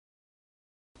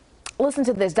Listen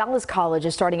to this. Dallas College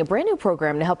is starting a brand new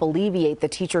program to help alleviate the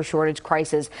teacher shortage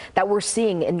crisis that we're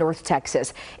seeing in North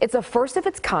Texas. It's a first of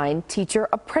its kind teacher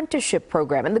apprenticeship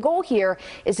program, and the goal here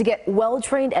is to get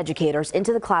well-trained educators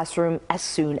into the classroom as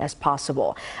soon as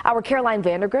possible. Our Caroline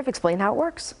Vandergriff explained how it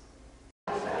works.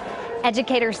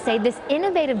 Educators say this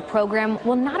innovative program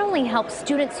will not only help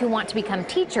students who want to become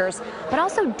teachers, but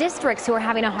also districts who are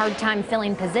having a hard time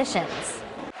filling positions.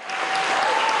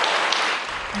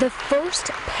 The first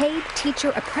paid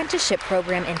teacher apprenticeship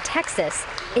program in Texas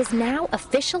is now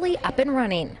officially up and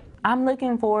running. I'm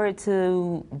looking forward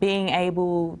to being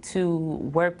able to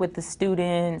work with the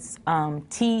students,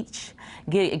 teach,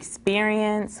 get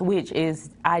experience, which is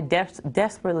I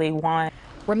desperately want.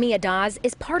 Ramia Dawes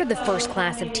is part of the first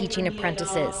class of teaching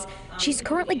apprentices. She's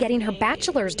currently getting her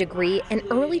bachelor's degree in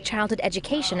early childhood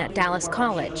education at Dallas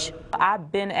College.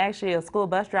 I've been actually a school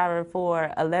bus driver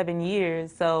for 11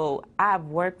 years, so I've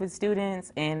worked with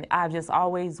students and I've just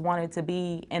always wanted to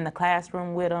be in the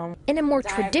classroom with them. In a more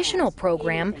traditional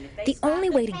program, the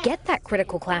only way to get that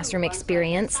critical classroom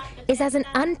experience is as an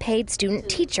unpaid student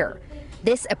teacher.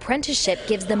 This apprenticeship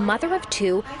gives the mother of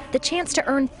two the chance to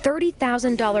earn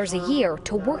 $30,000 a year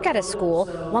to work at a school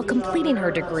while completing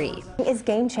her degree. It's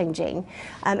game-changing,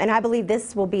 and I believe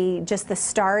this will be just the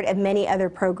start of many other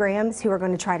programs who are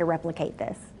going to try to replicate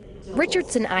this.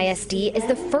 Richardson ISD is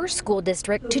the first school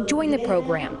district to join the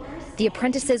program. The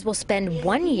apprentices will spend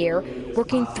 1 year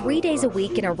working 3 days a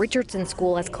week in a Richardson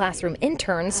school as classroom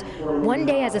interns, 1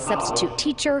 day as a substitute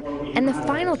teacher, and the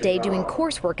final day doing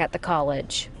coursework at the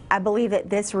college. I believe that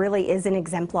this really is an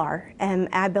exemplar, and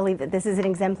I believe that this is an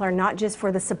exemplar not just for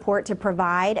the support to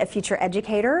provide a future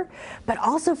educator, but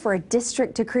also for a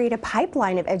district to create a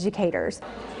pipeline of educators.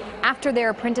 After their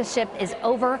apprenticeship is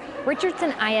over,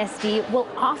 Richardson ISD will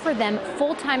offer them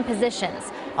full-time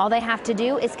positions. All they have to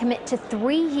do is commit to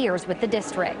 3 years with the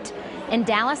district. In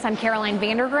Dallas, I'm Caroline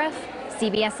Vandergriff,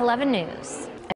 CBS 11 News.